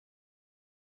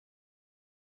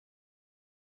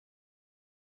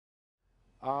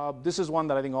This is one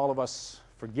that I think all of us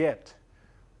forget.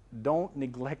 Don't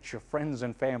neglect your friends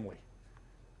and family,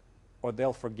 or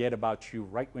they'll forget about you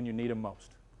right when you need them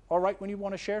most, or right when you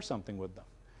want to share something with them.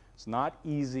 It's not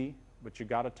easy, but you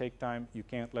got to take time. You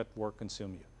can't let work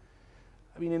consume you.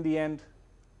 I mean, in the end,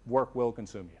 work will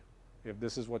consume you. If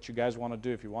this is what you guys want to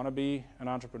do, if you want to be an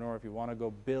entrepreneur, if you want to go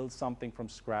build something from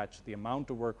scratch, the amount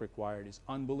of work required is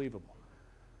unbelievable.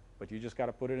 But you just got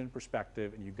to put it in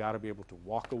perspective, and you got to be able to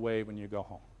walk away when you go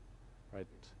home, right?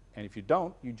 And if you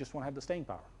don't, you just won't have the staying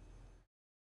power.